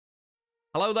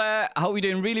Hello there, I hope you're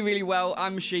doing really well.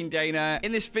 I'm Machine Dana.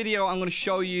 In this video, I'm going to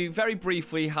show you very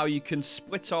briefly how you can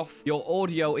split off your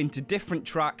audio into different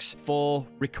tracks for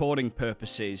recording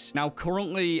purposes. Now,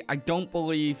 currently, I don't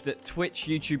believe that Twitch,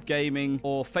 YouTube Gaming,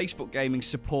 or Facebook Gaming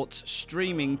supports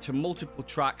streaming to multiple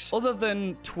tracks other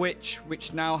than Twitch,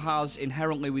 which now has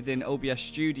inherently within OBS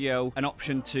Studio an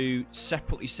option to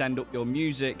separately send up your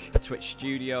music to Twitch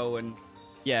Studio. And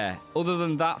yeah, other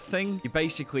than that thing, you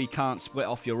basically can't split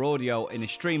off your audio in a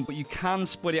stream, but you can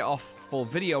split it off for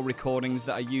video recordings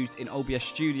that are used in OBS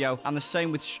Studio, and the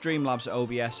same with Streamlabs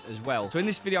OBS as well. So in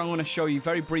this video, I'm going to show you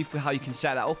very briefly how you can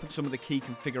set that up and some of the key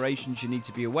configurations you need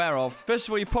to be aware of. First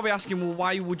of all, you're probably asking, well,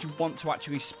 why would you want to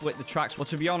actually split the tracks? Well,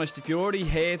 to be honest, if you're already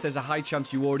here, there's a high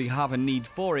chance you already have a need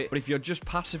for it. But if you're just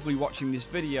passively watching this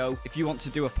video, if you want to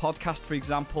do a podcast, for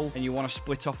example, and you want to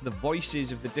split off the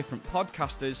voices of the different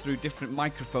podcasters through different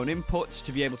microphone inputs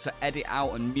to be able to edit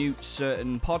out and mute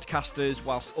certain podcasters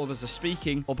whilst others are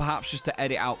speaking, or perhaps just to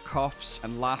edit out coughs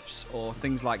and laughs or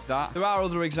things like that. There are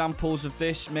other examples of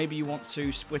this. Maybe you want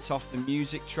to split off the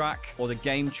music track or the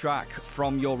game track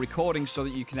from your recording so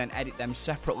that you can then edit them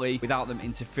separately without them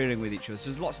interfering with each other.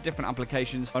 So there's lots of different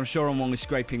applications. I'm sure I'm only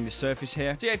scraping the surface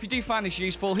here. So yeah, if you do find this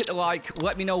useful, hit the like.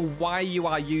 Let me know why you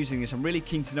are using this. I'm really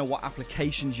keen to know what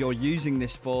applications you're using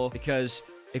this for, because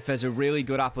if there's a really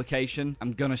good application,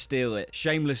 I'm gonna steal it.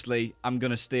 Shamelessly, I'm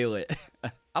gonna steal it.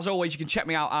 As always, you can check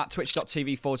me out at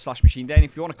twitch.tv/MachineDane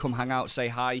if you want to come hang out, say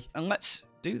hi, and let's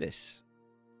do this.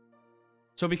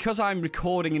 So because I'm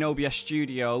recording in OBS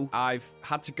Studio, I've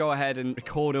had to go ahead and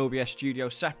record OBS Studio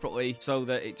separately so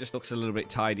that it just looks a little bit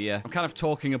tidier. I'm kind of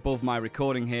talking above my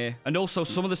recording here. And also,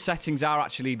 some of the settings are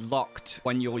actually locked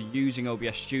when you're using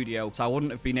OBS Studio, so I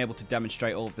wouldn't have been able to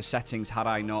demonstrate all of the settings had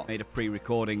I not made a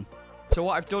pre-recording. So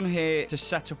what I've done here to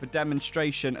set up a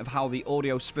demonstration of how the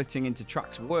audio splitting into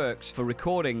tracks works for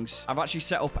recordings, I've actually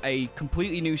set up a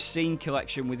completely new scene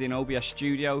collection within OBS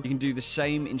Studio. You can do the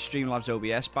same in Streamlabs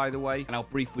OBS, by the way, and I'll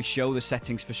briefly show the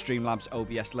settings for Streamlabs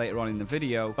OBS later on in the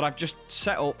video. But I've just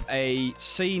set up a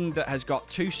scene that has got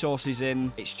two sources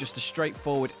in. It's just a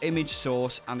straightforward image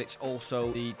source, and it's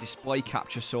also the display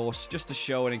capture source, just to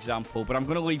show an example. But I'm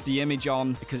going to leave the image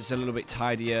on because it's a little bit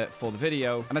tidier for the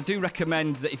video. And I do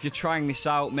recommend that if you're trying this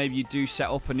out, maybe you do set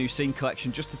up a new scene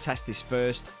collection just to test this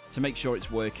first, to make sure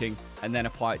it's working, and then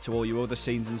apply it to all your other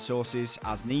scenes and sources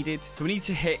as needed. So we need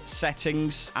to hit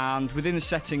settings, and within the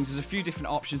settings, there's a few different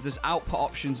options. There's output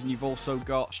options, and you've also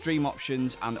got stream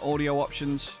options and audio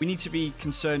options. We need to be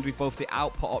concerned with both the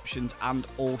output options and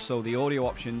also the audio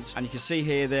options. And you can see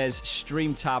here, there's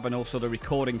stream tab and also the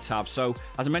recording tab. So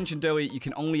as I mentioned earlier, you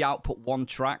can only output one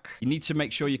track. You need to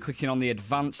make sure you're clicking on the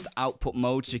advanced output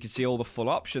mode so you can see all the full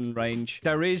option range.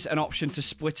 There is an option to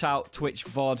split out Twitch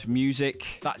VOD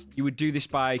music. You would do this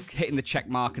by hitting the check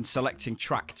mark and selecting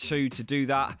track 2 to do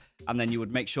that. And then you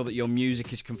would make sure that your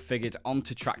music is configured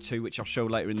onto track 2, which I'll show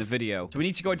later in the video. So we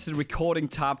need to go into the recording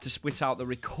tab to split out the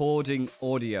recording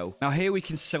audio. Now here we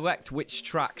can select which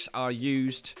tracks are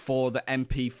used for the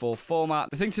MP4 format.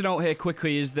 The thing to note here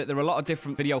quickly is that there are a lot of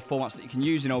different video formats that you can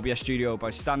use in OBS Studio by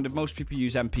standard. Most people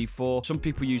use MP4. Some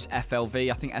people use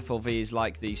FLV. I think FLV is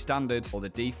like the standard or the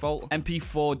default.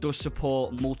 MP4 does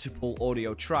support multiple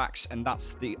audio tracks, and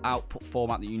that's the output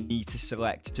format that you need to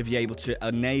select to be able to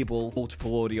enable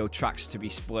multiple audio tracks to be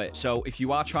split. So if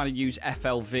you are trying to use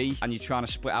FLV and you're trying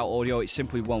to split out audio, it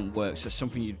simply won't work. So it's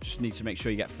something you just need to make sure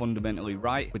you get fundamentally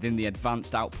right within the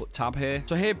advanced output tab here.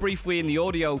 So here briefly in the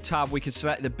audio tab, we can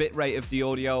select the bitrate of the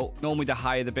audio. Normally the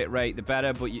higher the bitrate, the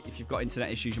better, but if you've got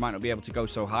internet issues, you might not be able to go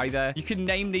so high there. You can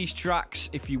name these tracks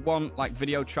if you want, like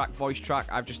video track, voice track.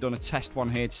 I've just done a test one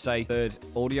here to say third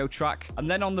audio track.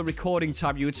 And then on the recording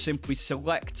tab, you would simply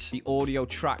select the audio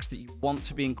tracks that you want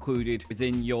to be included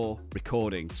within your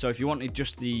recording. So if you wanted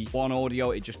just the one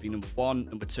audio, it'd just be number 1,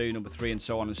 number 2, number 3, and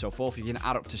so on and so forth. You can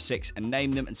add up to 6 and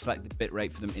name them and select the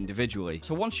bitrate for them individually.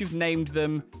 So once you've named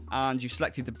them and you've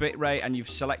selected the bitrate and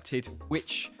you've selected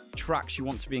which tracks you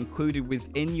want to be included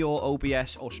within your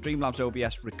OBS or Streamlabs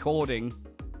OBS recording,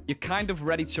 you're kind of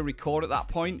ready to record at that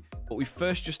point. But we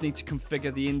first just need to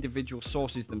configure the individual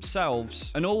sources themselves.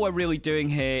 And all we're really doing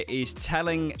here is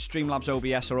telling Streamlabs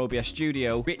OBS or OBS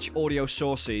Studio which audio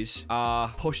sources are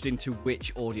pushed into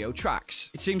which audio tracks.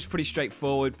 It seems pretty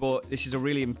straightforward, but this is a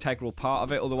really integral part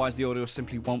of it. Otherwise, the audio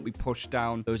simply won't be pushed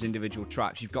down those individual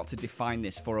tracks. You've got to define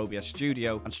this for OBS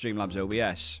Studio and Streamlabs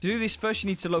OBS. To do this, first you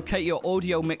need to locate your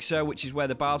audio mixer, which is where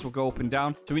the bars will go up and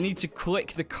down. So we need to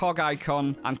click the cog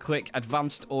icon and click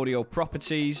Advanced Audio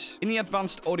Properties. In the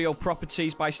Advanced Audio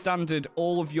Properties, by standard,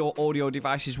 all of your audio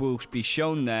devices will be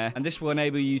shown there, and this will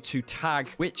enable you to tag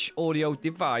which audio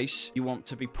device you want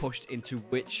to be pushed into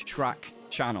which track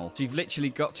channel. So you've literally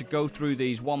got to go through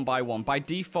these one by one. By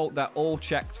default, they're all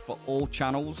checked for all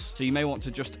channels. So you may want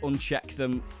to just uncheck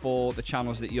them for the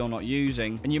channels that you're not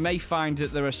using. And you may find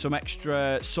that there are some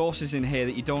extra sources in here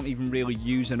that you don't even really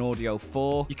use an audio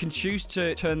for. You can choose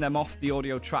to turn them off, the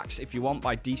audio tracks, if you want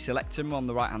by deselecting them on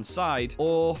the right-hand side,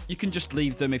 or you can just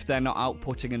leave them if they're not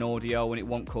outputting an audio and it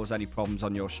won't cause any problems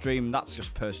on your stream. That's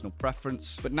just personal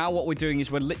preference. But now what we're doing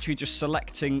is we're literally just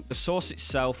selecting the source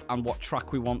itself and what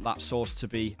track we want that source to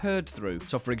be heard through.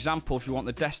 So for example, if you want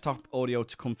the desktop audio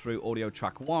to come through audio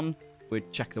track 1,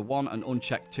 we'd check the 1 and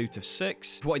uncheck 2 to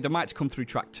 6. If we wanted the mic to come through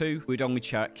track 2, we'd only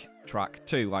check track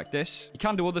 2 like this. You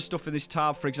can do other stuff in this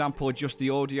tab. For example, adjust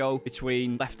the audio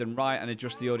between left and right and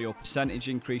adjust the audio percentage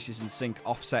increases and sync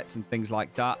offsets and things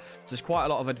like that. So there's quite a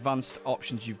lot of advanced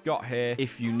options you've got here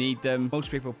if you need them. Most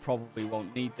people probably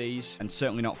won't need these, and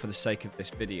certainly not for the sake of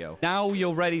this video. Now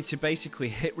you're ready to basically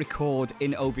hit record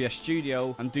in OBS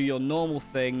Studio and do your normal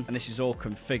thing, and this is all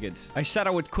configured. I said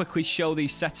I would quickly show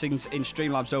these settings in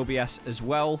Streamlabs OBS as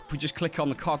well. If we just click on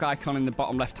the cog icon in the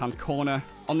bottom left-hand corner,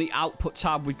 on the output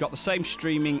tab, we've got the same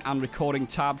streaming and recording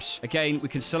tabs. Again, we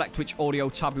can select which audio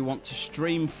tab we want to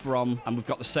stream from, and we've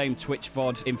got the same Twitch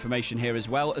VOD information here as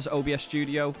well as OBS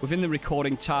Studio. Within the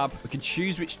recording tab, we can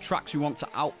choose which tracks we want to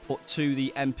output to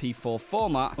the MP4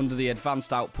 format under the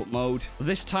advanced output mode.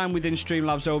 This time within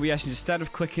Streamlabs OBS, instead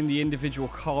of clicking the individual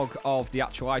cog of the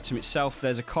actual item itself,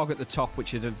 there's a cog at the top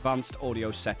which is advanced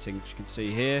audio settings, you can see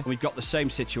here. And we've got the same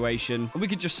situation, and we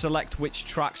can just select which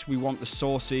tracks we want the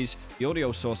sources, the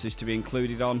audio sources, to be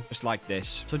included on, just like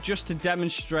this. So just to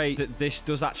demonstrate that this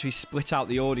does actually split out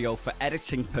the audio for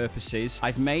editing purposes,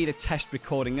 I've made a test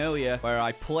recording earlier where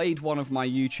I played one of my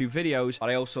YouTube videos, but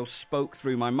I also spoke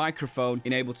through my microphone,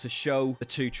 being able to show the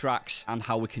two tracks and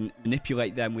how we can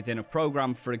manipulate them within a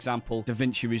program, for example,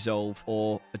 DaVinci Resolve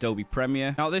or Adobe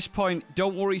Premiere. Now at this point,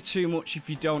 don't worry too much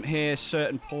if you don't hear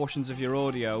certain portions of your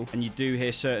audio and you do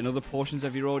hear certain other portions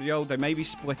of your audio. They may be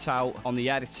split out on the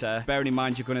editor. Bearing in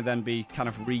mind, you're going to then be kind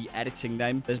of re-editing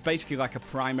them. There's basically like a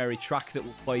primary track that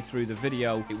will play through the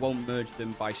video. It won't merge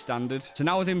them by standard. So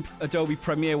now within Adobe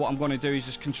Premiere, what I'm going to do is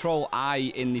just Control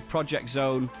I in the project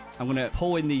zone. I'm going to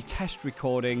pull in the test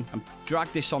recording and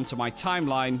drag this onto my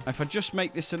timeline. If I just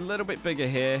make this a little bit bigger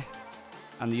here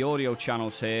and the audio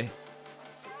channels here,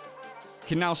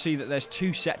 you can now see that there's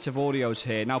two sets of audios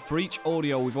here. Now for each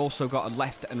audio, we've also got a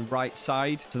left and right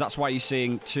side. So that's why you're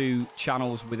seeing two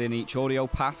channels within each audio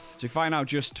path. So if I now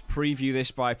just preview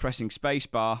this by pressing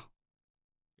spacebar,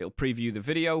 it'll preview the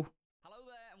video. Hello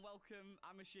there and welcome.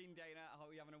 I'm Machine Dana. I hope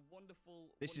you're having a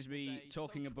wonderful This is me day.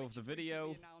 Talking above the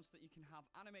video. Announced that you can have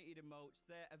animated emotes.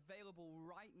 They're available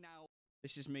right now.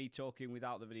 This is me talking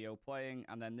without the video playing,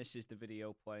 and then this is the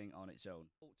video playing on its own.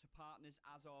 To partners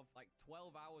as of like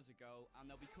 12 hours ago, and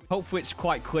they'll be coming. Hopefully it's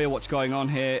quite clear what's going on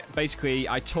here. Basically,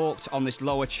 I talked on this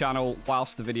lower channel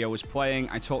whilst the video was playing.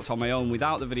 I talked on my own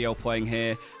without the video playing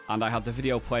here, and I had the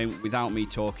video playing without me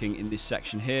talking in this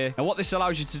section here. And what this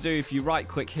allows you to do, if you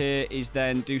right-click here, is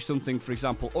then do something, for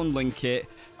example, unlink it,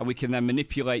 and we can then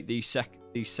manipulate these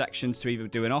sections to either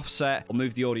do an offset or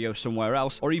move the audio somewhere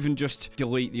else, or even just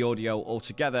delete the audio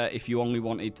altogether if you only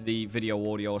wanted the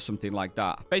video audio or something like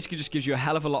that. Basically just gives you a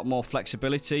hell of a lot more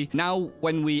flexibility. Now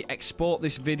when we export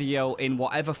this video in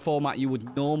whatever format you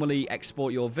would normally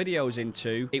export your videos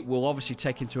into, it will obviously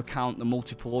take into account the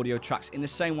multiple audio tracks in the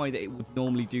same way that it would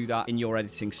normally do that in your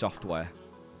editing software.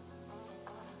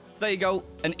 There you go,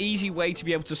 an easy way to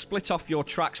be able to split off your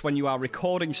tracks when you are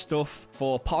recording stuff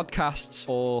for podcasts,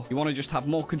 or you want to just have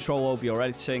more control over your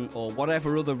editing, or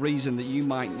whatever other reason that you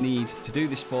might need to do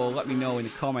this for. Let me know in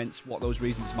the comments what those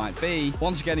reasons might be.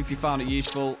 Once again, if you found it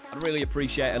useful, I'd really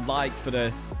appreciate a like for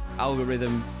the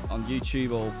algorithm on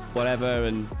YouTube or whatever,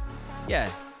 and yeah,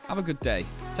 have a good day.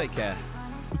 Take care.